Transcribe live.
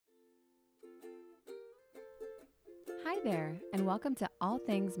there, and welcome to All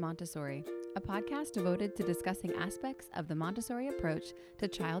Things Montessori, a podcast devoted to discussing aspects of the Montessori approach to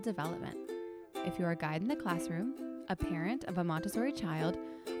child development. If you're a guide in the classroom, a parent of a Montessori child,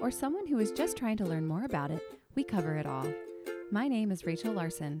 or someone who is just trying to learn more about it, we cover it all. My name is Rachel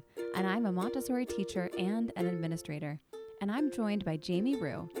Larson, and I'm a Montessori teacher and an administrator, and I'm joined by Jamie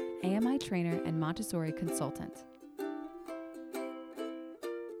Rue, AMI trainer and Montessori consultant.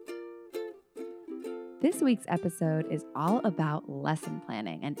 This week's episode is all about lesson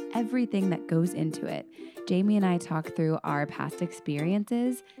planning and everything that goes into it. Jamie and I talk through our past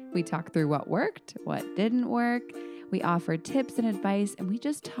experiences. We talk through what worked, what didn't work. We offer tips and advice, and we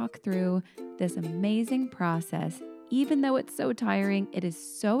just talk through this amazing process. Even though it's so tiring, it is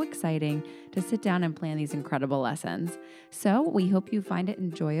so exciting to sit down and plan these incredible lessons. So we hope you find it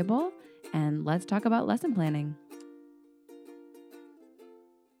enjoyable, and let's talk about lesson planning.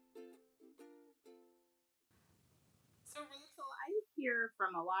 Hear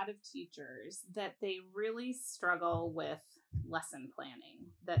from a lot of teachers that they really struggle with lesson planning,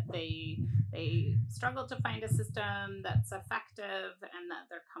 that they struggle to find a system that's effective and that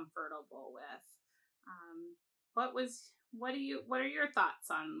they're comfortable with. What are your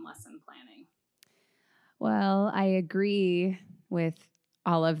thoughts on lesson planning? Well, I agree with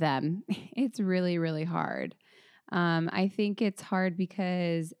all of them. It's really, really hard. I think it's hard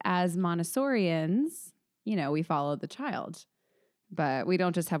because as Montessorians, we follow the child. But we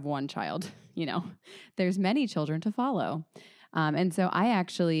don't just have one child, there's many children to follow. And so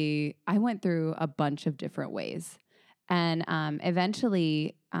I went through a bunch of different ways. And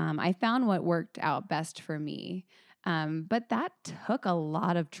eventually I found what worked out best for me. But that took a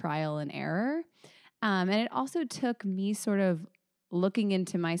lot of trial and error. And it also took me sort of looking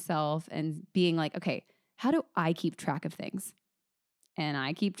into myself and being like, okay, how do I keep track of things? And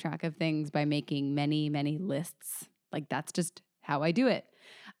I keep track of things by making many, many lists. Like that's just how I do it.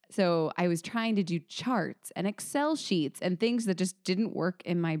 So I was trying to do charts and Excel sheets and things that just didn't work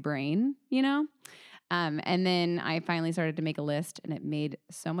in my brain, And then I finally started to make a list, and it made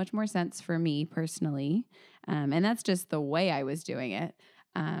so much more sense for me personally. And that's just the way I was doing it.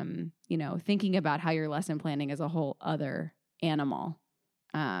 Thinking about how your lesson planning is a whole other animal.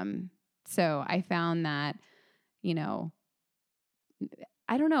 So I found that,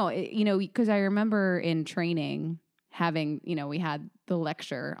 I don't know, because I remember in training having, we had the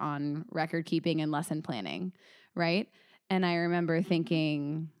lecture on record keeping and lesson planning, right? And I remember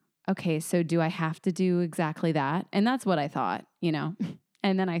thinking, okay, so do I have to do exactly that? And that's what I thought, And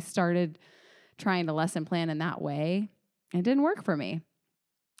then I started trying to lesson plan in that way. It didn't work for me.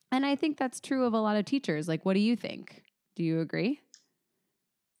 And I think that's true of a lot of teachers. Like, what do you think? Do you agree?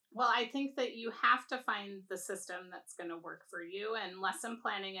 Well, I think that you have to find the system that's going to work for you. And lesson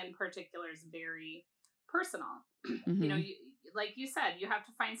planning in particular is very personal. Mm-hmm. Like you said, you have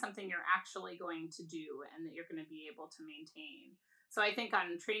to find something you're actually going to do and that you're going to be able to maintain. So I think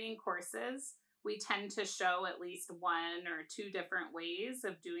on training courses, we tend to show at least one or two different ways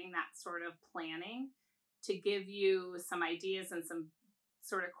of doing that sort of planning to give you some ideas and some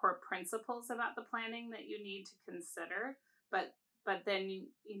sort of core principles about the planning that you need to consider. But then,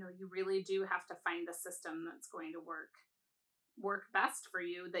 you really do have to find the system that's going to work best for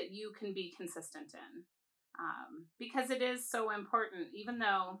you, that you can be consistent in. Because it is so important, even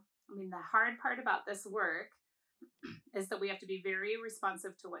though, the hard part about this work is that we have to be very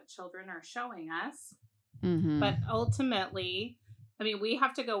responsive to what children are showing us. Mm-hmm. But ultimately, we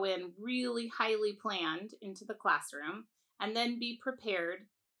have to go in really highly planned into the classroom and then be prepared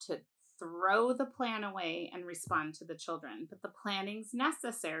to throw the plan away and respond to the children. But the planning's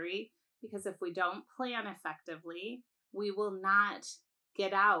necessary because if we don't plan effectively, we will not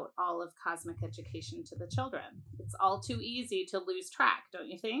get out all of cosmic education to the children. It's all too easy to lose track, don't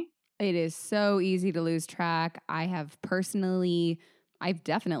you think? It is so easy to lose track. I've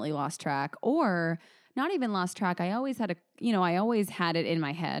definitely lost track, or not even lost track. I always had it in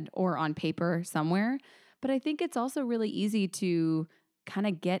my head or on paper somewhere. But I think it's also really easy to kind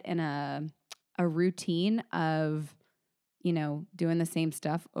of get in a routine of, doing the same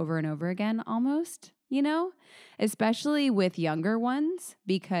stuff over and over again almost, especially with younger ones,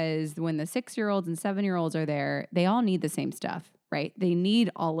 because when the 6-year-olds and 7-year-olds are there, they all need the same stuff, right? They need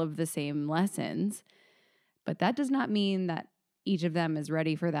all of the same lessons, but that does not mean that each of them is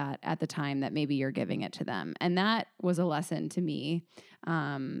ready for that at the time that maybe you're giving it to them. And that was a lesson to me.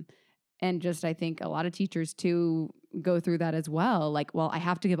 And just, I think a lot of teachers too go through that as well. Like, well, I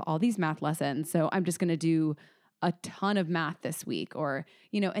have to give all these math lessons, so I'm just going to do a ton of math this week, or,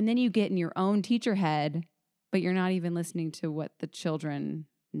 and then you get in your own teacher head, but you're not even listening to what the children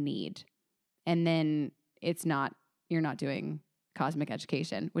need. And then it's not you're not doing cosmic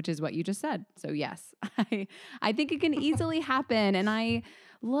education, which is what you just said. So yes, I think it can easily happen. And I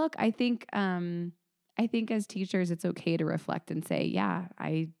think as teachers, it's okay to reflect and say, yeah,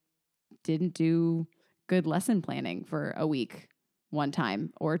 I didn't do good lesson planning for a week, one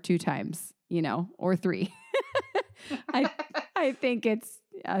time or two times, or three. I think it's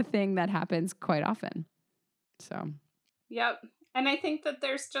a thing that happens quite often. So, yep. And I think that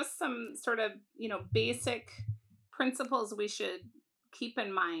there's just some sort of, basic principles we should keep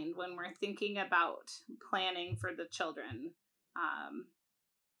in mind when we're thinking about planning for the children.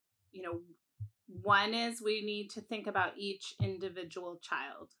 One is we need to think about each individual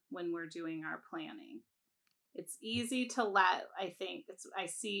child when we're doing our planning. It's easy to I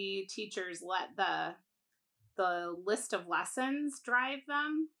see teachers let the list of lessons drive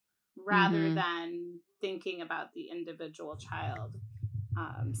them rather than thinking about the individual child.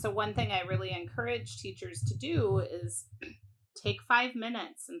 So one thing I really encourage teachers to do is take 5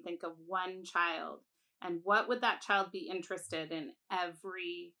 minutes and think of one child and what would that child be interested in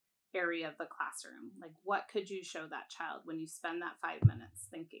every area of the classroom. Like, what could you show that child when you spend that 5 minutes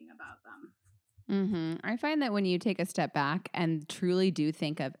thinking about them? I find that when you take a step back and truly do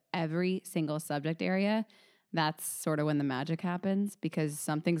think of every single subject area, that's sort of when the magic happens, because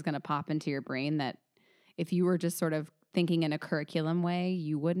something's going to pop into your brain that if you were just sort of thinking in a curriculum way,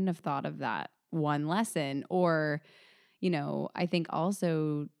 you wouldn't have thought of that one lesson. Or, I think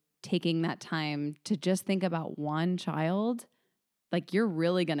also taking that time to just think about one child, like you're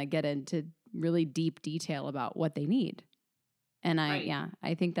really going to get into really deep detail about what they need. And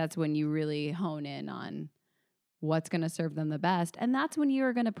I think that's when you really hone in on what's going to serve them the best. And that's when you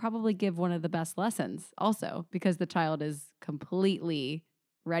are going to probably give one of the best lessons also, because the child is completely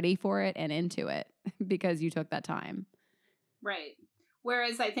ready for it and into it because you took that time. Right.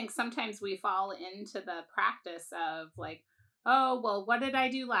 Whereas I think sometimes we fall into the practice of like, oh, well, what did I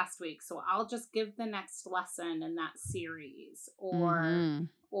do last week? So I'll just give the next lesson in that series.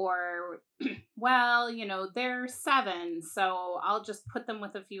 Or, well, they're 7, so I'll just put them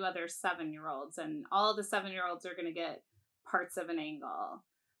with a few other 7-year-olds, and all the 7-year-olds are going to get parts of an angle.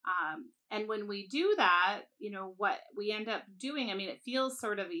 And when we do that, what we end up doing, it feels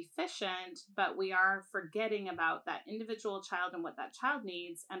sort of efficient, but we are forgetting about that individual child and what that child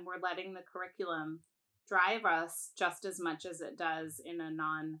needs, and we're letting the curriculum drive us just as much as it does in a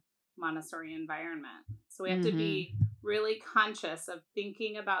non-Montessori environment. So we have to be really conscious of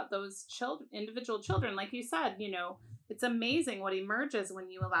thinking about those individual children. Like you said, it's amazing what emerges when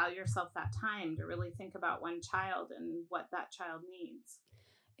you allow yourself that time to really think about one child and what that child needs.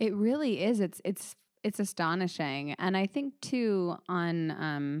 It really is. It's astonishing. And I think too,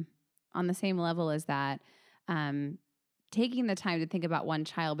 on the same level as that, taking the time to think about one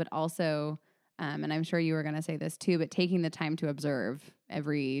child, but also, and I'm sure you were going to say this too, but taking the time to observe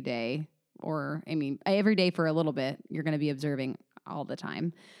every day, or every day for a little bit, you're going to be observing all the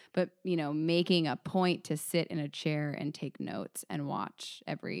time, but making a point to sit in a chair and take notes and watch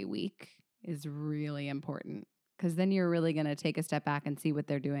every week is really important, because then you're really going to take a step back and see what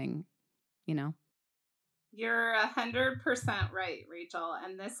they're doing, You're 100% right, Rachel.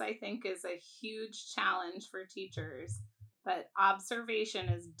 And this, I think, is a huge challenge for teachers. But observation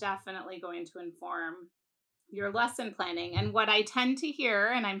is definitely going to inform your lesson planning. And what I tend to hear,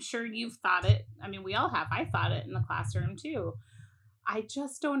 and I'm sure you've thought it, we all have, I thought it in the classroom too, I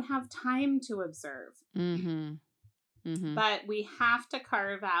just don't have time to observe. But we have to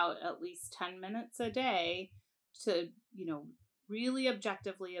carve out at least 10 minutes a day to, really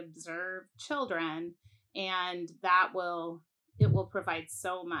objectively observe children. And it will provide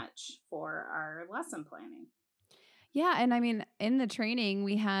so much for our lesson planning. Yeah. And in the training,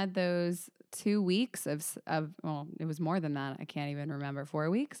 we had those 2 weeks of well, it was more than that. I can't even remember, 4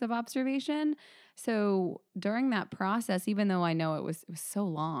 weeks of observation. So during that process, even though I know it was so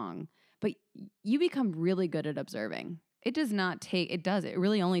long, but you become really good at observing. It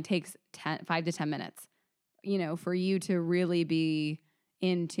really only takes 5 to 10 minutes, for you to really be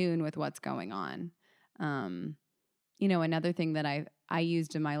in tune with what's going on. Another thing that I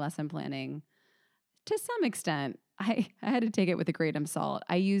used in my lesson planning, to some extent, I had to take it with a grain of salt.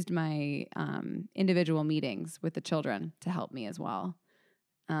 I used my individual meetings with the children to help me as well.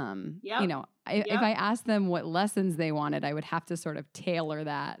 If I asked them what lessons they wanted, I would have to sort of tailor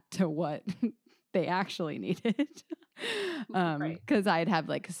that to what they actually needed. Because I'd have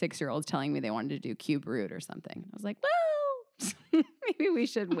like 6-year-olds telling me they wanted to do cube root or something. I was like, well, maybe we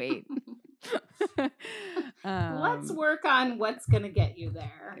should wait. Let's work on what's going to get you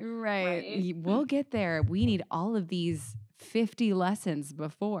there. Right. We'll get there. We need all of these 50 lessons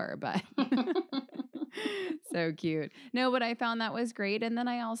before, but So cute. No, but I found that was great. And then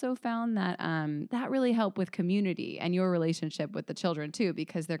I also found that that really helped with community and your relationship with the children too,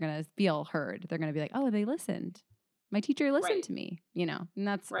 because they're going to feel heard. They're going to be like, oh, they listened. My teacher listened Right. to me, and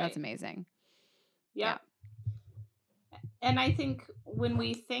that's Right. amazing. Yep. And I think when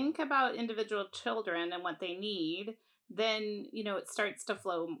we think about individual children and what they need, then, it starts to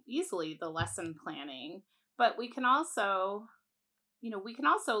flow easily, the lesson planning. But we can also,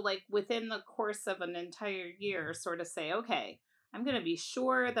 like within the course of an entire year, sort of say, okay, I'm going to be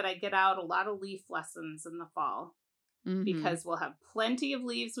sure that I get out a lot of leaf lessons in the fall because we'll have plenty of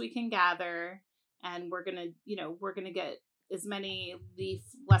leaves we can gather, and we're going to get as many leaf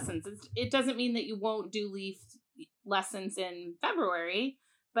lessons. It doesn't mean that you won't do leaf lessons in February,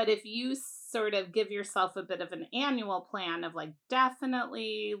 but if you sort of give yourself a bit of an annual plan of like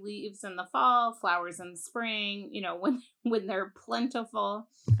definitely leaves in the fall, flowers in spring, when they're plentiful,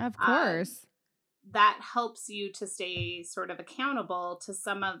 Of course. that helps you to stay sort of accountable to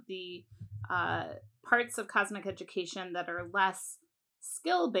some of the parts of cosmic education that are less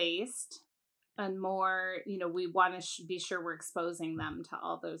skill based and more, we want to be sure we're exposing them to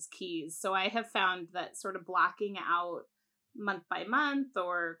all those keys. So I have found that sort of blocking out month by month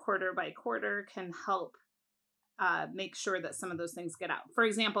or quarter by quarter can help make sure that some of those things get out. For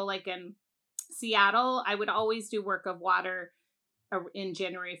example, like in Seattle, I would always do work of water in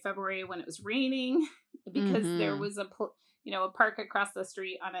January, February when it was raining, because there was a park across the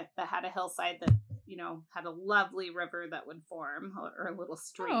street on it that had a hillside that had a lovely river that would form, or a little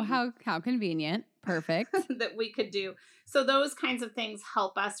stream. Oh, how convenient. Perfect. That we could do. So those kinds of things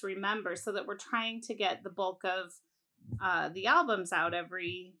help us remember, so that we're trying to get the bulk of the albums out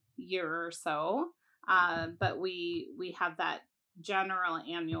every year or so. But we have that general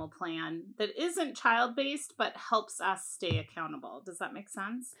annual plan that isn't child-based but helps us stay accountable. Does that make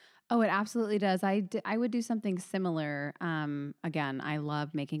sense? Oh, it absolutely does. I would do something similar. Again, I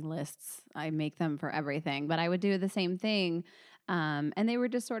love making lists. I make them for everything, but I would do the same thing. And they were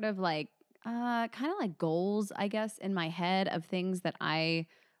just sort of like, kind of like goals, I guess, in my head of things that I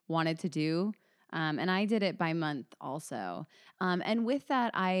wanted to do. And I did it by month also. And with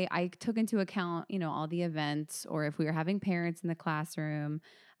that, I took into account, all the events, or if we were having parents in the classroom,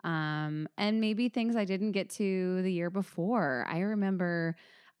 and maybe things I didn't get to the year before. I remember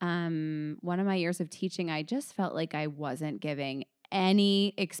one of my years of teaching, I just felt like I wasn't giving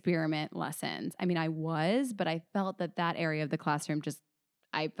any experiment lessons. I mean, I was, but I felt that area of the classroom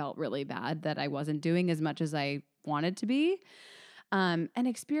I felt really bad that I wasn't doing as much as I wanted to be. And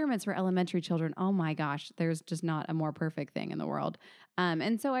experiments for elementary children, oh my gosh, there's just not a more perfect thing in the world.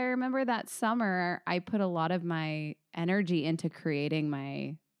 And so I remember that summer, I put a lot of my energy into creating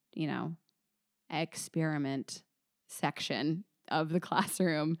my, experiment section of the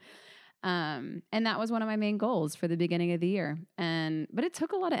classroom. And that was one of my main goals for the beginning of the year. But it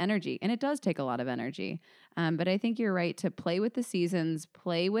took a lot of energy, and it does take a lot of energy. But I think you're right to play with the seasons,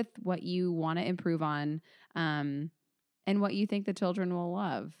 play with what you want to improve on, and what you think the children will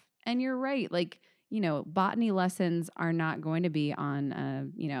love. And you're right. Like, botany lessons are not going to be on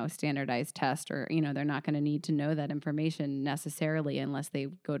a, standardized test, or, they're not going to need to know that information necessarily unless they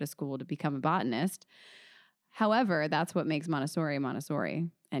go to school to become a botanist. However, that's what makes Montessori Montessori,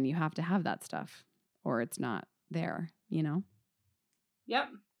 and you have to have that stuff or it's not there, Yep,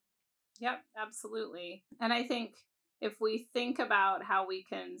 absolutely. And I think if we think about how we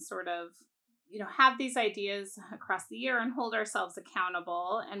can sort of, have these ideas across the year and hold ourselves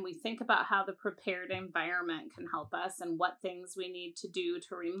accountable, and we think about how the prepared environment can help us and what things we need to do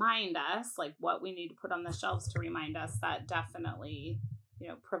to remind us, like what we need to put on the shelves to remind us, that definitely,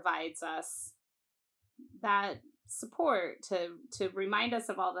 provides us that support to remind us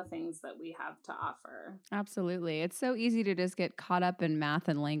of all the things that we have to offer. Absolutely. It's so easy to just get caught up in math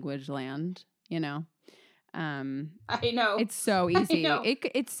and language land, I know. It's so easy.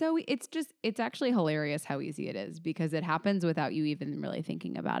 It's actually hilarious how easy it is, because it happens without you even really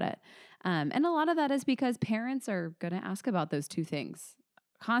thinking about it. And a lot of that is because parents are going to ask about those two things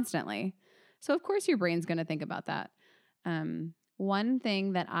constantly. So of course your brain's going to think about that. One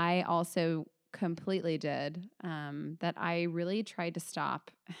thing that I also completely did, that I really tried to stop,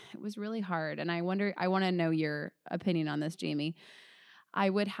 it was really hard. And I want to know your opinion on this, Jamie. I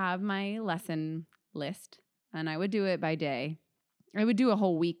would have my lesson list, and I would do it by day. I would do a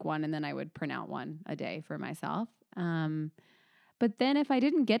whole week one, and then I would print out one a day for myself. But then if I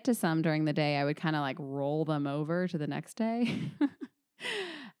didn't get to some during the day, I would kind of like roll them over to the next day.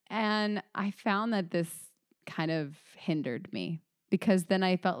 And I found that this kind of hindered me, because then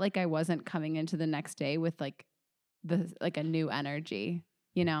I felt like I wasn't coming into the next day with like a new energy,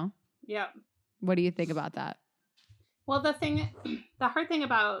 Yeah. What do you think about that? Well, the hard thing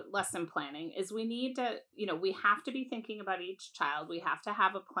about lesson planning is we need to, we have to be thinking about each child. We have to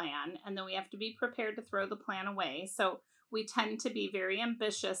have a plan, and then we have to be prepared to throw the plan away. So we tend to be very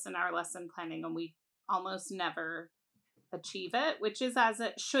ambitious in our lesson planning, and we almost never achieve it, which is as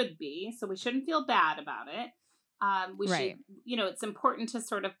it should be. So we shouldn't feel bad about it. We should, Right. it's important to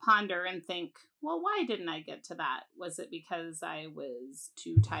sort of ponder and think, well, why didn't I get to that? Was it because I was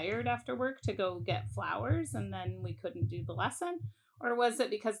too tired after work to go get flowers and then we couldn't do the lesson? Or was it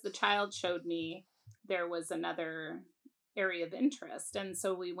because the child showed me there was another area of interest? And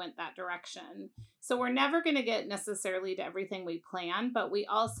so we went that direction. So we're never going to get necessarily to everything we plan, but we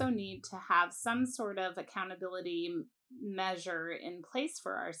also need to have some sort of accountability measure in place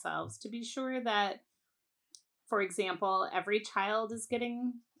for ourselves to be sure that, for example, every child is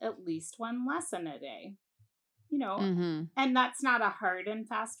getting at least one lesson a day, you know, Mm-hmm. and that's not a hard and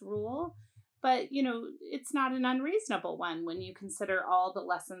fast rule, but, it's not an unreasonable one when you consider all the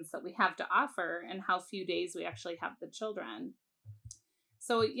lessons that we have to offer and how few days we actually have the children.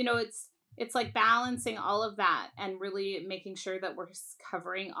 So, it's like balancing all of that and really making sure that we're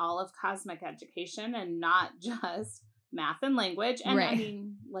covering all of cosmic education and not just math and language. And I Right.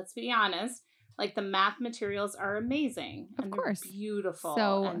 mean, let's be honest, like the math materials are amazing Of and they're course. beautiful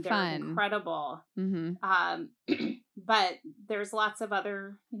So and they're fun. incredible. Mm-hmm. Um, but there's lots of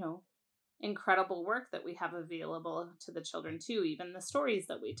other, incredible work that we have available to the children too, even the stories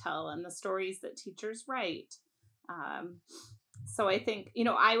that we tell and the stories that teachers write. Um, so I think,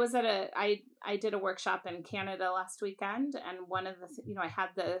 I was at I did a workshop in Canada last weekend, and one of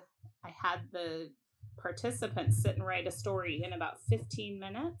the I had the participants sit and write a story in about 15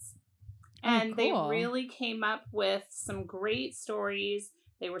 minutes, Oh, and they cool. really came up with some great stories.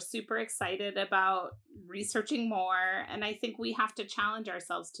 They were super excited about researching more, and I think we have to challenge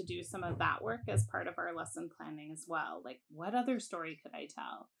ourselves to do some of that work as part of our lesson planning as well. Like, what other story could I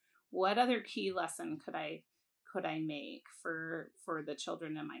tell? What other key lesson could I make for the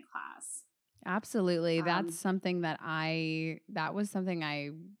children in my class? Absolutely. Um, That was something that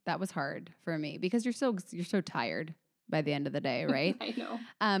was hard for me because you're so tired by the end of the day, right? I know,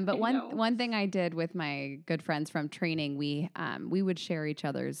 But I know. one thing I did with my good friends from training, we would share each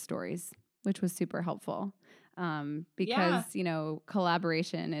other's stories, which was super helpful. Because Yeah,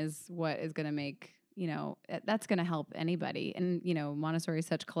 collaboration is what is going to make that's going to help anybody, and Montessori is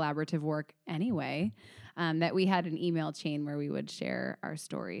such collaborative work anyway. That we had an email chain where we would share our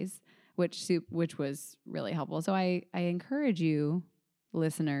stories, which was really helpful. So I encourage you,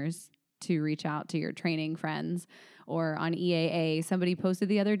 listeners, to reach out to your training friends, or on EAA, somebody posted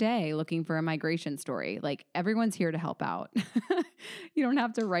the other day looking for a migration story. Like, everyone's here to help out. You don't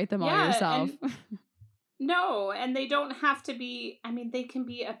have to write them all yeah, yourself. and no, and they don't have to be, I mean, they can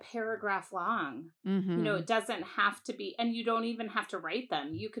be a paragraph long. Mm-hmm. It doesn't have to be, and you don't even have to write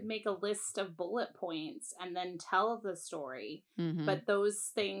them. You could make a list of bullet points and then tell the story. Mm-hmm. But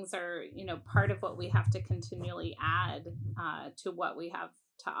those things are, part of what we have to continually add to what we have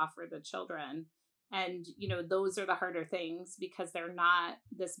to offer the children. And, those are the harder things because they're not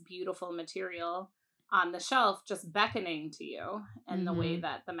this beautiful material on the shelf just beckoning to you in the way Mm-hmm.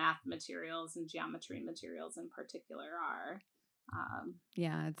 that the math materials and geometry materials in particular are. Um,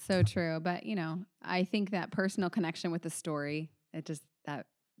 Yeah, it's so true. But I think that personal connection with the story, it's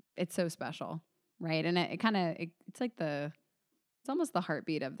so special, right? And it's like it's almost the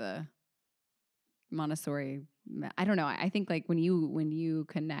heartbeat of the Montessori. I don't know. I think, like, when you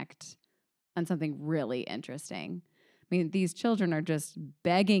connect on something really interesting. I mean, these children are just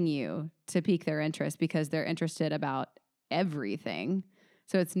begging you to pique their interest because they're interested about everything.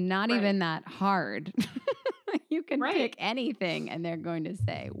 So it's not right, even that hard. You can right, pick anything and they're going to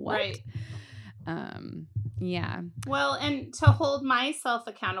say, "What?" right. Um, yeah. Well, and to hold myself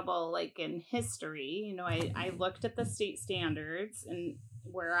accountable, like in history, I looked at the state standards and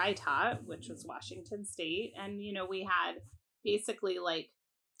where I taught, which was Washington State, and we had basically like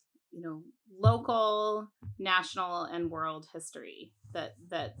local, national, and world history that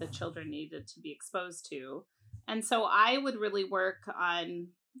the children needed to be exposed to. And so I would really work on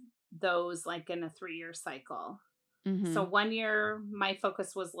those like in a 3-year cycle. So Mhm. 1 year my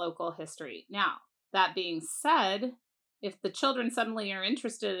focus was local history. Now, that being said, if the children suddenly are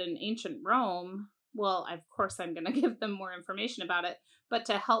interested in ancient Rome, well, of course I'm going to give them more information about it, but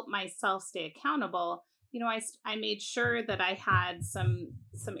to help myself stay accountable, I made sure that I had some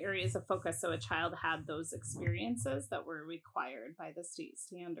areas of focus so a child had those experiences that were required by the state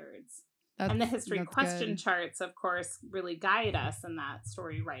standards. And the history That's question good. charts, of course, really guide us in that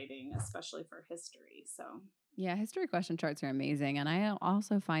story writing, especially for history. So, Yeah, history question charts are amazing, and I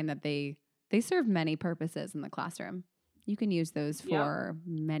also find that they serve many purposes in the classroom. You can use those Yep. for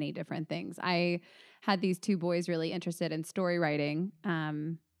many different things. I had these two boys really interested in story writing.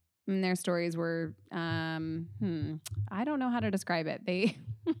 And their stories were, I don't know how to describe it. They,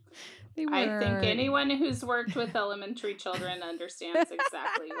 they I think were, anyone who's worked with elementary children understands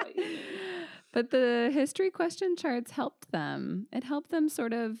exactly what you mean. but the history question charts helped them. It helped them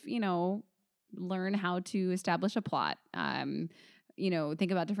sort of, learn how to establish a plot.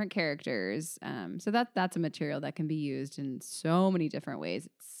 Think about different characters. So that's a material that can be used in so many different ways.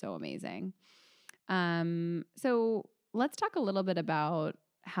 It's so amazing. So let's talk a little bit about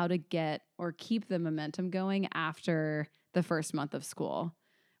how to get or keep the momentum going after the first month of school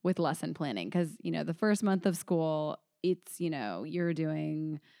with lesson planning. Because, the first month of school, it's, you're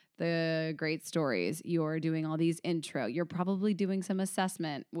doing the great stories, you're doing all these intro, you're probably doing some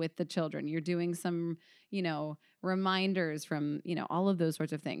assessment with the children, you're doing some, reminders from, all of those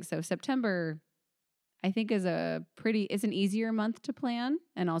sorts of things. So September, I think is an easier month to plan.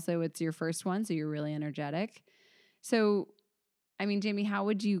 And also it's your first one. So you're really energetic. So, I mean, Jamie, how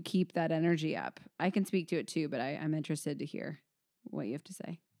would you keep that energy up? I can speak to it too, but I'm interested to hear what you have to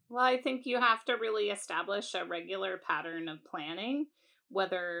say. Well, I think you have to really establish a regular pattern of planning,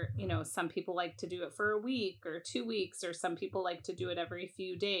 whether, some people like to do it for a week or 2 weeks, or some people like to do it every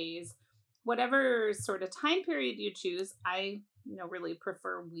few days. Whatever sort of time period you choose, I, really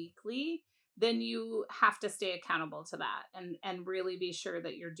prefer weekly. Then you have to stay accountable to that and really be sure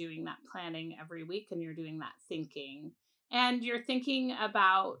that you're doing that planning every week and you're doing that thinking. And you're thinking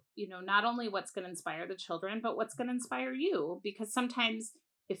about, not only what's going to inspire the children, but what's going to inspire you. Because sometimes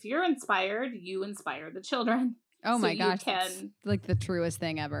if you're inspired, you inspire the children. Oh So my you gosh, that's can. like the truest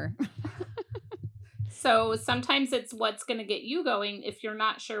thing ever. So sometimes it's what's going to get you going if you're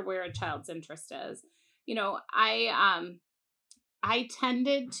not sure where a child's interest is. I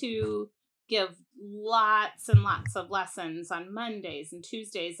tended to give lots and lots of lessons on Mondays and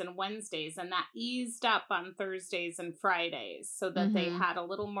Tuesdays and Wednesdays, and that eased up on Thursdays and Fridays so that they had a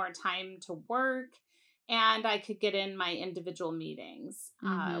little more time to work and I could get in my individual meetings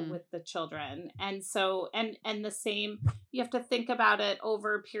with the children. And so, and the same, you have to think about it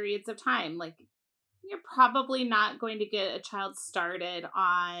over periods of time. Like, you're probably not going to get a child started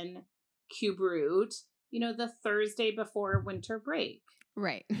on Cube Root, the Thursday before winter break.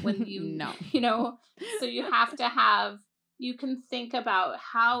 Right. When you, no. So you can think about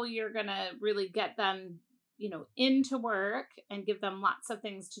how you're going to really get them, into work and give them lots of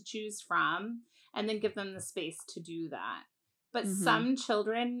things to choose from and then give them the space to do that. But some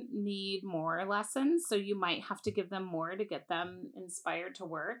children need more lessons, so you might have to give them more to get them inspired to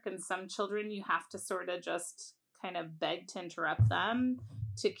work. And some children, you have to sort of just kind of beg to interrupt them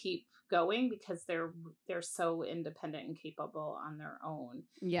to keep going because they're so independent and capable on their own.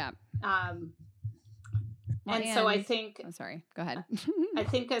 Yeah. So I think. I'm sorry. Go ahead. I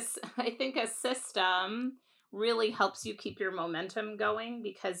think a system really helps you keep your momentum going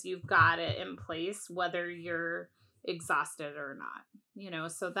because you've got it in place, whether you're exhausted or not.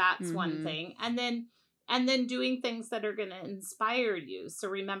 So that's one thing. And then doing things that are going to inspire you. So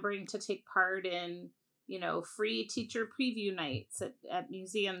remembering to take part in, free teacher preview nights at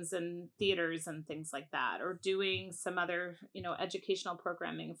museums and theaters and things like that, or doing some other, educational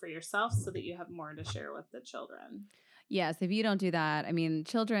programming for yourself so that you have more to share with the children. Yes, if you don't do that, I mean,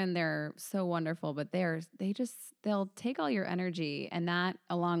 children, they're so wonderful, but they'll take all your energy, and that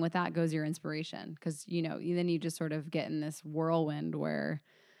along with that goes your inspiration because, then you just sort of get in this whirlwind where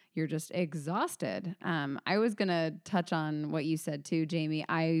you're just exhausted. I was going to touch on what you said too, Jamie.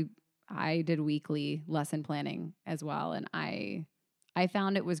 I did weekly lesson planning as well, and I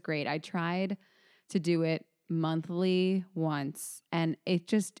found it was great. I tried to do it monthly once, and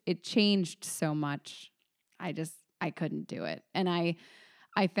it changed so much. I couldn't do it. And I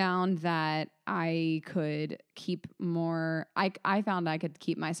found that I could keep more, I found I could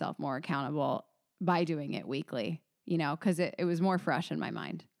keep myself more accountable by doing it weekly, because it was more fresh in my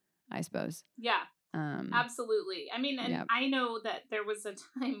mind, I suppose. Yeah, absolutely. I mean, and I know that there was a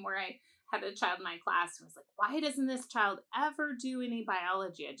time where I had a child in my class who was like, why doesn't this child ever do any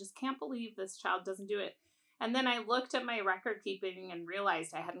biology? I just can't believe this child doesn't do it. And then I looked at my record keeping and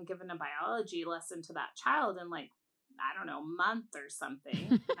realized I hadn't given a biology lesson to that child in I don't know, month or something.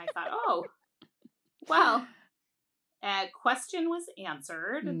 And I thought, oh, well, a question was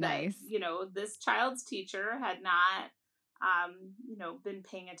answered. Nice. That, this child's teacher had not, been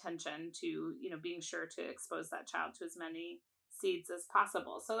paying attention to, being sure to expose that child to as many seeds as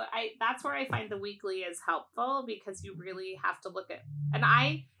possible. So that's where I find the weekly is helpful because you really have to look at, and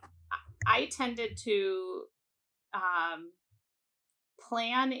I tended to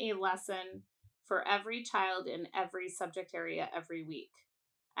plan a lesson for every child in every subject area every week.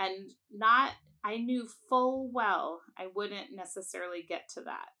 And I knew full well I wouldn't necessarily get to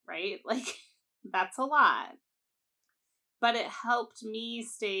that, right? Like, that's a lot. But it helped me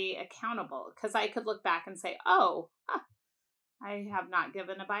stay accountable because I could look back and say, oh, I have not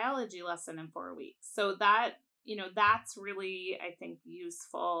given a biology lesson in 4 weeks. So that's really, I think,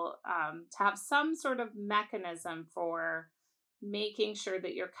 useful to have some sort of mechanism for making sure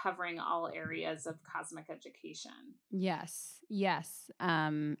that you're covering all areas of cosmic education. Yes. Yes.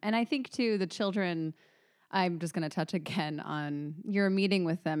 And I think too, the children, I'm just going to touch again on you're meeting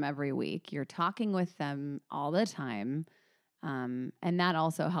with them every week. You're talking with them all the time. And that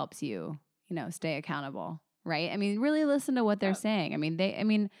also helps you, stay accountable, right? I mean, really listen to what they're saying. I mean,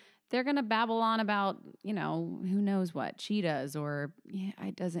 they're going to babble on about, who knows what, cheetahs or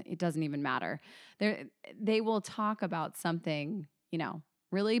it doesn't even matter. They will talk about something,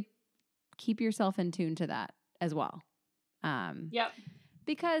 really keep yourself in tune to that as well. Yep.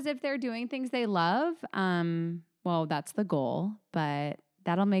 Because if they're doing things they love, well, that's the goal, but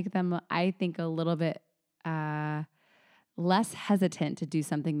that'll make them, I think, a little bit less hesitant to do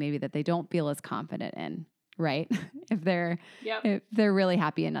something maybe that they don't feel as confident in, right? if they're really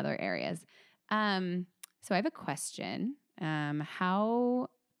happy in other areas. So I have a question. So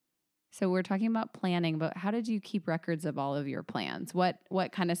we're talking about planning, but how did you keep records of all of your plans? What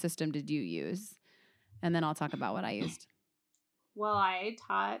kind of system did you use? And then I'll talk about what I used. Well, I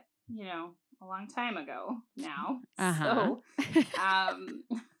taught, a long time ago now. Uh-huh.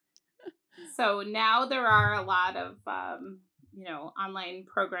 So now there are a lot of, online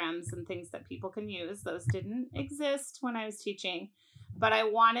programs and things that people can use. Those didn't exist when I was teaching, but I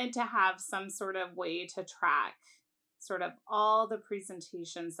wanted to have some sort of way to track sort of all the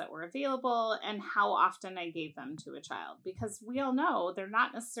presentations that were available and how often I gave them to a child, because we all know they're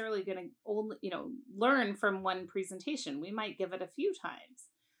not necessarily going to only, learn from one presentation. We might give it a few times.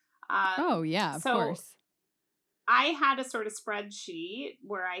 Of course. I had a sort of spreadsheet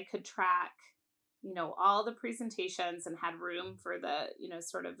where I could track, all the presentations and had room for the,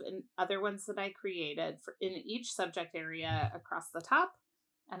 sort of other ones that I created for in each subject area across the top,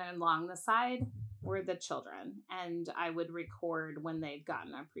 and along the side were the children. And I would record when they'd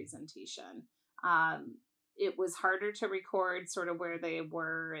gotten a presentation. It was harder to record sort of where they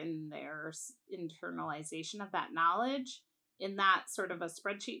were in their internalization of that knowledge in that sort of a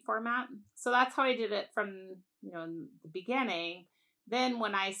spreadsheet format. So that's how I did it from, in the beginning. Then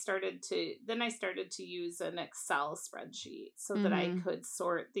I started to use an Excel spreadsheet so that I could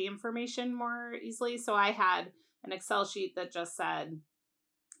sort the information more easily. So I had an Excel sheet that just said,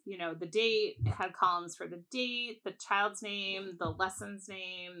 the date. It had columns for the date, the child's name, the lesson's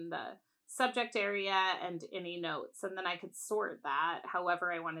name, the subject area, and any notes. And then I could sort that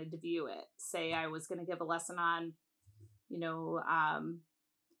however I wanted to view it. Say I was going to give a lesson on,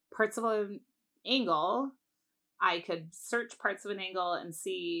 parts of an angle. I could search parts of an angle and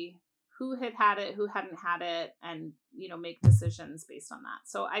see who had it, who hadn't had it, and, make decisions based on that.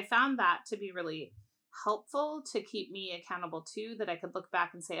 So I found that to be really helpful to keep me accountable too, that I could look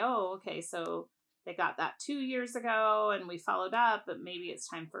back and say, oh, okay, so they got that 2 years ago and we followed up, but maybe it's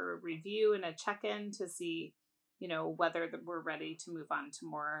time for a review and a check-in to see, whether we're ready to move on to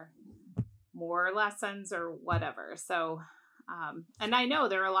more lessons or whatever. So, and I know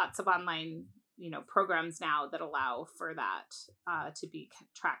there are lots of online programs now that allow for that to be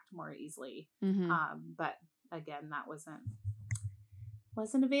tracked more easily. But again, that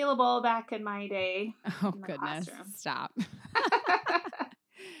wasn't available back in my day. Oh, goodness. Classroom. Stop.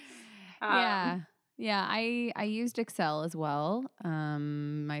 Yeah. I used Excel as well.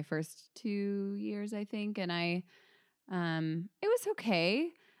 My first 2 years, I think. And it was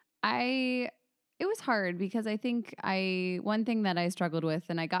okay. It was hard because I think one thing that I struggled with,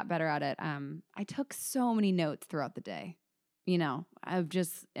 and I got better at it, I took so many notes throughout the day, of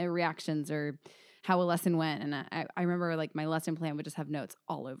just reactions or how a lesson went. And I remember like my lesson plan would just have notes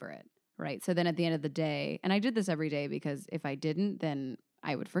all over it, right? So then at the end of the day, and I did this every day because if I didn't, then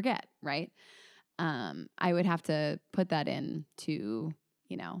I would forget, right? I would have to put that into,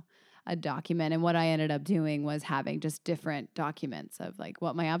 a document. And what I ended up doing was having just different documents of like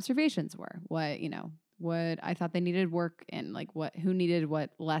what my observations were, what I thought they needed work in, like who needed what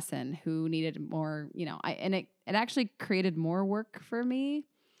lesson, who needed more, and it actually created more work for me,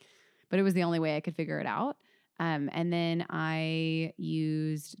 but it was the only way I could figure it out. And then I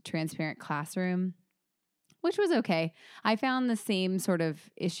used Transparent Classroom, which was okay. I found the same sort of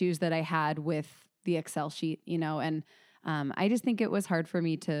issues that I had with the Excel sheet, and I just think it was hard for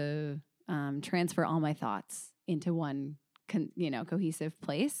me to transfer all my thoughts into one, cohesive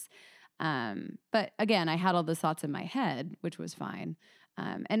place. But again, I had all those thoughts in my head, which was fine.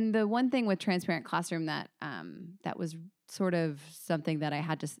 And the one thing with Transparent Classroom that that was sort of something that I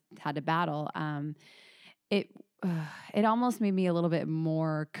had to battle. It it almost made me a little bit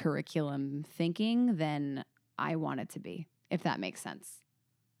more curriculum thinking than I wanted to be, if that makes sense.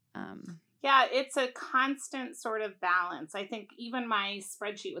 Yeah, it's a constant sort of balance. I think even my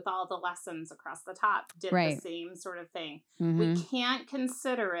spreadsheet with all the lessons across the top did the same sort of thing. We can't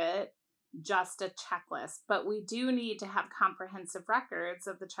consider it just a checklist, but we do need to have comprehensive records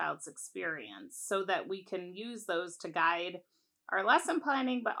of the child's experience so that we can use those to guide our lesson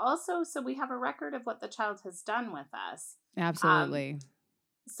planning, but also so we have a record of what the child has done with us. Absolutely.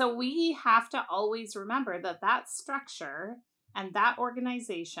 So we have to always remember that structure and that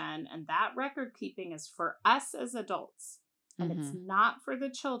organization and that record keeping is for us as adults, and it's not for the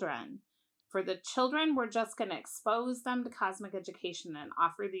children. For the children, we're just going to expose them to cosmic education and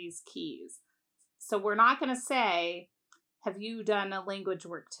offer these keys. So we're not going to say, have you done a language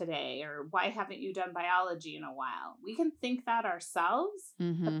work today? Or why haven't you done biology in a while? We can think that ourselves,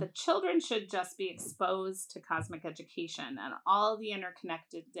 but the children should just be exposed to cosmic education and all the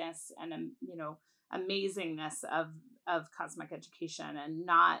interconnectedness and, amazingness of cosmic education, and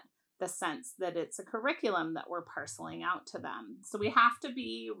not the sense that it's a curriculum that we're parceling out to them. So we have to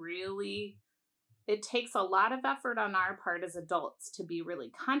be really, it takes a lot of effort on our part as adults to be really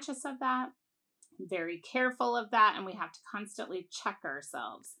conscious of that, very careful of that, and we have to constantly check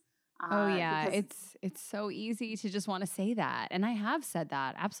ourselves. Oh yeah, it's so easy to just want to say that, and I have said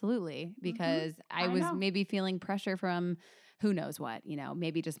that absolutely because I was maybe feeling pressure from who knows what,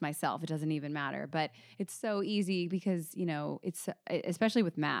 maybe just myself. It doesn't even matter, but it's so easy because it's especially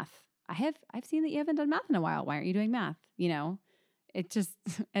with math. I've seen that you haven't done math in a while. Why aren't you doing math? It just,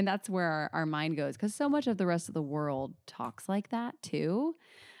 and that's where our mind goes because so much of the rest of the world talks like that too.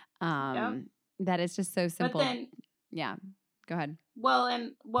 That is just so simple. But then, yeah, go ahead. Well,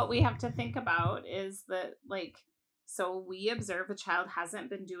 and what we have to think about is that, so we observe a child hasn't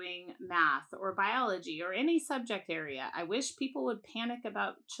been doing math or biology or any subject area. I wish people would panic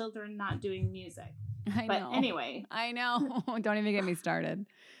about children not doing music. But anyway. I know. Don't even get me started.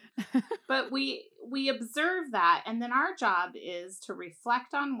 But we observe that, and then our job is to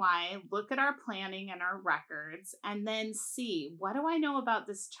reflect on why, look at our planning and our records, and then see, what do I know about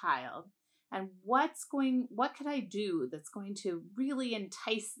this child? And what could I do that's going to really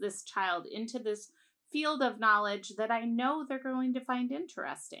entice this child into this field of knowledge that I know they're going to find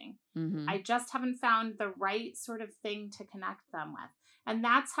interesting? I just haven't found the right sort of thing to connect them with. And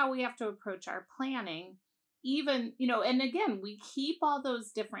that's how we have to approach our planning. Even, and again, we keep all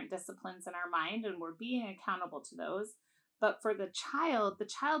those different disciplines in our mind and we're being accountable to those. But for the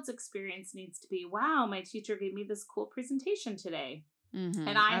child's experience needs to be, wow, my teacher gave me this cool presentation today.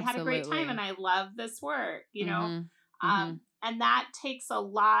 And I had a great time and I love this work, and that takes a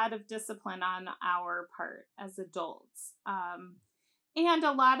lot of discipline on our part as adults. And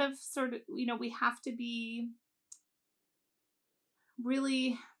a lot of sort of, we have to be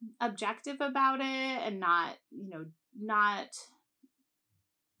really objective about it and not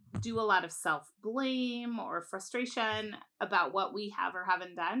do a lot of self-blame or frustration about what we have or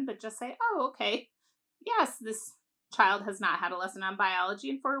haven't done, but just say, oh, okay, yes, this child has not had a lesson on biology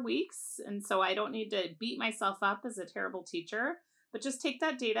in 4 weeks, and so I don't need to beat myself up as a terrible teacher, but just take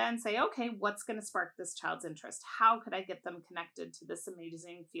that data and say, okay, what's going to spark this child's interest? How could I get them connected to this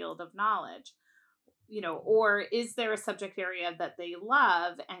amazing field of knowledge? Or is there a subject area that they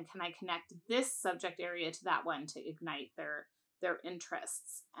love, and can I connect this subject area to that one to ignite their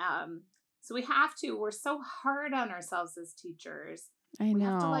interests? So we're so hard on ourselves as teachers. I know. We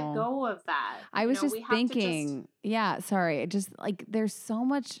have to let go of that. I was just thinking, there's so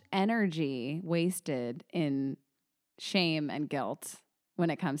much energy wasted in shame and guilt when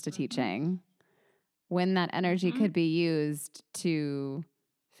it comes to teaching, when that energy could be used to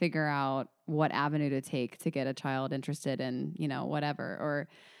figure out what avenue to take to get a child interested in, whatever. Or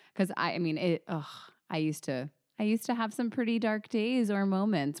because I used to have some pretty dark days or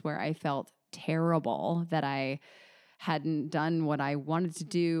moments where I felt terrible that I hadn't done what I wanted to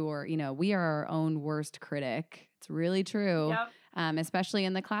do, or, we are our own worst critic. It's really true, especially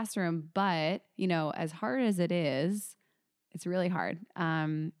in the classroom. But, as hard as it is, it's really hard.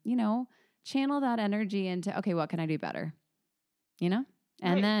 Channel that energy into, okay, what can I do better?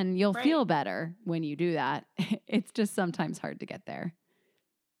 And then you'll feel better when you do that. It's just sometimes hard to get there.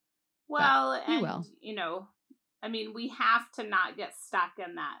 Well, we have to not get stuck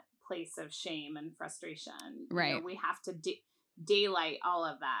in that place of shame and frustration. Right. We have to daylight all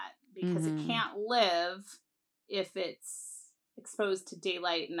of that because it can't live if exposed to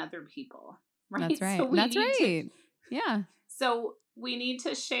daylight and other people, right? That's right. So we That's need to right. Yeah. so we need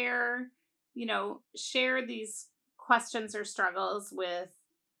to share, share these questions or struggles with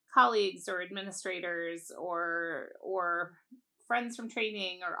colleagues or administrators or friends from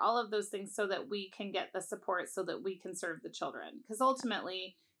training or all of those things so that we can get the support so that we can serve the children. Because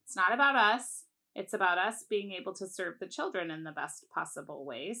ultimately, it's not about us. It's about us being able to serve the children in the best possible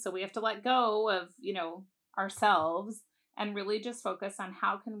way. So we have to let go of, ourselves and really just focus on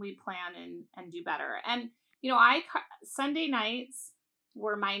how can we plan and do better. And, Sunday nights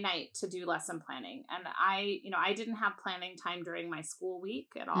were my night to do lesson planning. And I didn't have planning time during my school week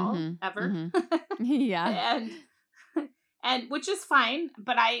at all, ever. Yeah. And which is fine,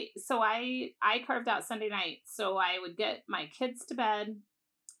 but I carved out Sunday night. So I would get my kids to bed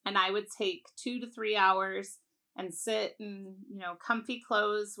and I would take 2 to 3 hours and sit in, comfy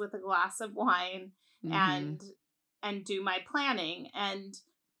clothes with a glass of wine and do my planning. And,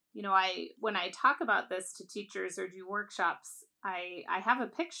 when I talk about this to teachers or do workshops, I have a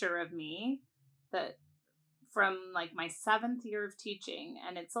picture of me that from like my 7th year of teaching,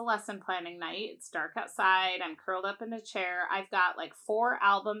 and it's a lesson planning night. It's dark outside. I'm curled up in a chair. I've got like 4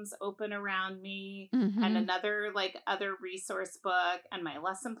 albums open around me and another like other resource book and my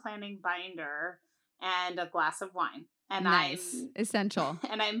lesson planning binder and a glass of wine. And nice. Essential.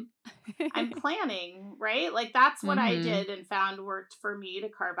 And I'm planning, right? Like that's what I did and found worked for me to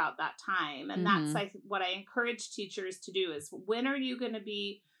carve out that time. And that's what I encourage teachers to do is when are you going to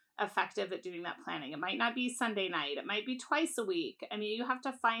be effective at doing that planning? It might not be Sunday night. It might be twice a week. I mean, you have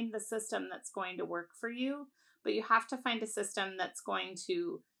to find the system that's going to work for you, but you have to find a system that's going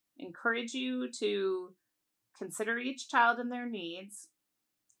to encourage you to consider each child and their needs,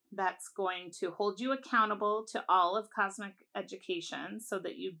 that's going to hold you accountable to all of cosmic education so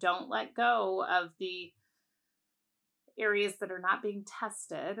that you don't let go of the areas that are not being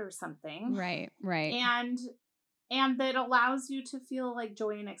tested or something. Right. And that allows you to feel like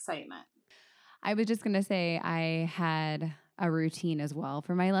joy and excitement. I was just going to say I had a routine as well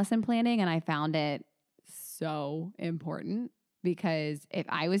for my lesson planning, and I found it so important because if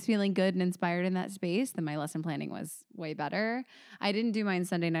I was feeling good and inspired in that space, then my lesson planning was way better. I didn't do mine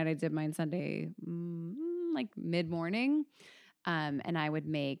Sunday night. I did mine Sunday like mid-morning, and I would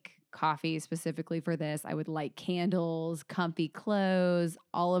make coffee specifically for this. I would light candles, comfy clothes,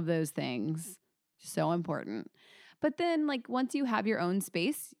 all of those things. So important. But then like once you have your own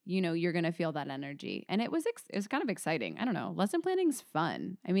space, you're going to feel that energy. And it was kind of exciting. I don't know. Lesson planning's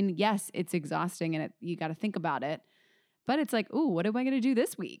fun. I mean, yes, it's exhausting and you got to think about it. But it's like, ooh, what am I going to do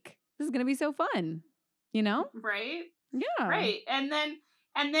this week? This is going to be so fun. Right? Yeah. Right. And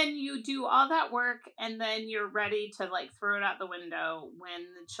then you do all that work and then you're ready to like throw it out the window when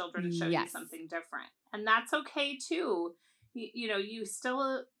the children show you something different. And that's okay too. You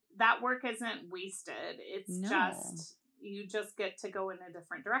still, that work isn't wasted. It's just, you just get to go in a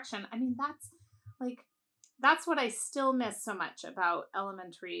different direction. I mean, that's what I still miss so much about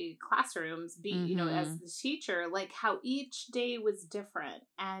elementary classrooms, as the teacher, like how each day was different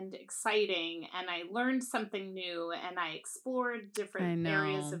and exciting. And I learned something new and I explored different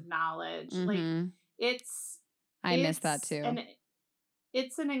areas of knowledge. Like I miss that too. And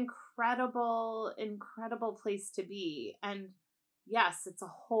it's an incredible, incredible place to be. And yes, it's a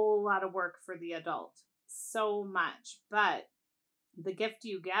whole lot of work for the adult, so much, but the gift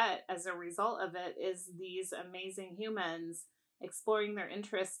you get as a result of it is these amazing humans exploring their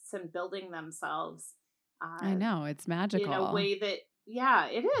interests and building themselves. I know, it's magical. In a way that, yeah,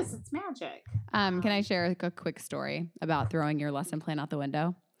 it is. It's magic. Can I share a quick story about throwing your lesson plan out the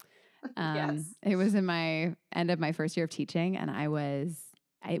window? Yes. It was in my end of my first year of teaching, and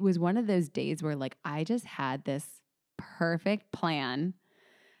it was one of those days where like I just had this perfect plan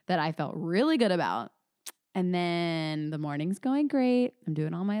that I felt really good about. And then the morning's going great. I'm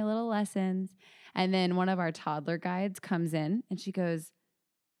doing all my little lessons. And then one of our toddler guides comes in and she goes,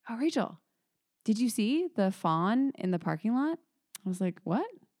 "Oh, Rachel, did you see the fawn in the parking lot?" I was like, "What?"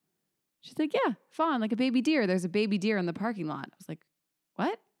 She's like, "Yeah, fawn, like a baby deer. There's a baby deer in the parking lot." I was like,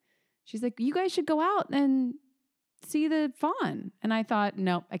 "What?" She's like, "You guys should go out and see the fawn." And I thought,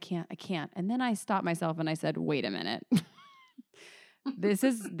 nope, I can't. And then I stopped myself and I said, "Wait a minute." This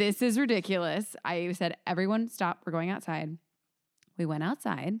is ridiculous. I said, "Everyone stop. We're going outside." We went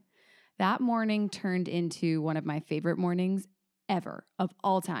outside. That morning turned into one of my favorite mornings ever of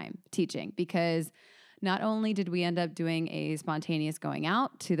all time teaching, because not only did we end up doing a spontaneous going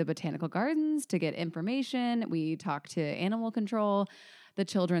out to the botanical gardens to get information, we talked to animal control. The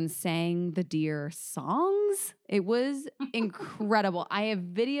children sang the deer songs. It was incredible. I have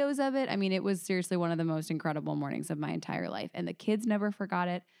videos of it. I mean, it was seriously one of the most incredible mornings of my entire life. And the kids never forgot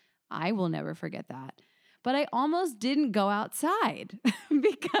it. I will never forget that. But I almost didn't go outside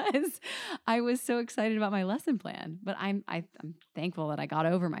because I was so excited about my lesson plan. But I'm thankful that I got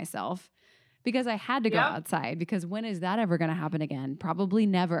over myself because I had to go outside, because when is that ever going to happen again? Probably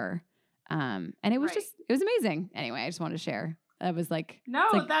never. And it was it was amazing. Anyway, I just wanted to share. That was like, no,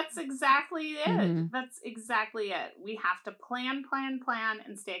 like, that's exactly it. That's exactly it. We have to plan,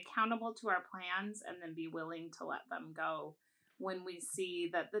 and stay accountable to our plans, and then be willing to let them go when we see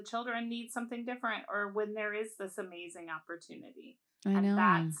that the children need something different, or when there is this amazing opportunity. And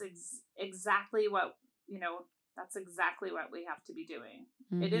that's exactly what, that's exactly what we have to be doing.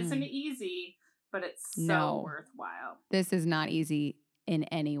 It isn't easy, but it's so worthwhile. This is not easy in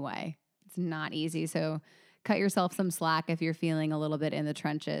any way. It's not easy. So cut yourself some slack if you're feeling a little bit in the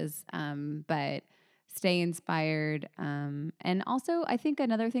trenches, but stay inspired. And also, I think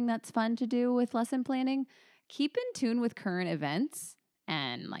another thing that's fun to do with lesson planning, keep in tune with current events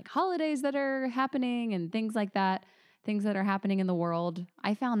and like holidays that are happening and things like that, things that are happening in the world.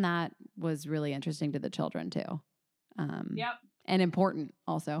 I found that was really interesting to the children too. And important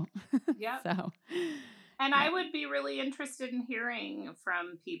also. Yep. So. And I would be really interested in hearing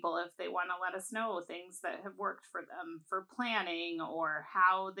from people if they want to let us know things that have worked for them for planning, or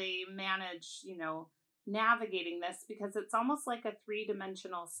how they manage, navigating this, because it's almost like a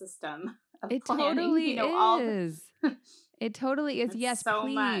 3-dimensional system of planning. Totally is. It totally is. Yes, so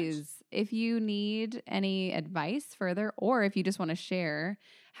please. Much. If you need any advice further, or if you just want to share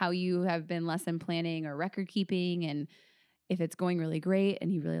how you have been lesson planning or record keeping, and if it's going really great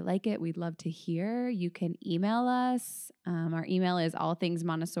and you really like it, we'd love to hear. You can email us. Our email is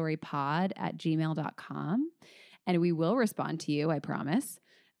allthingsmontessoripod@gmail.com, and we will respond to you, I promise.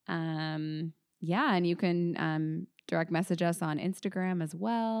 And you can direct message us on Instagram as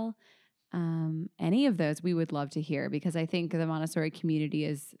well. Any of those we would love to hear, because I think the Montessori community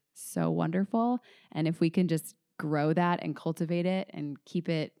is so wonderful. And if we can just grow that and cultivate it and keep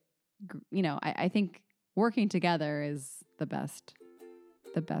it, I think working together is the best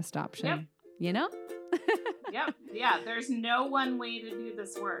option, Yep. Yep. Yeah. There's no one way to do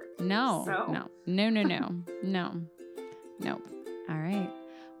this work. No. All right.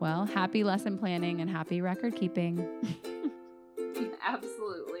 Well, happy lesson planning and happy record keeping.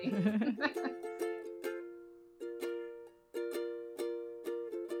 Absolutely.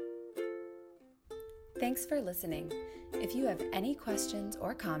 Thanks for listening. If you have any questions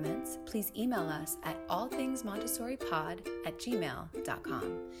or comments, please email us at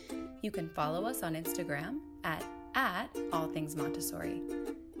allthingsmontessoripod@gmail.com. You can follow us on Instagram at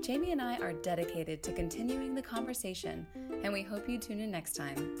allthingsmontessori. Jamie and I are dedicated to continuing the conversation, and we hope you tune in next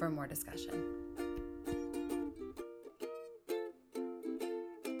time for more discussion.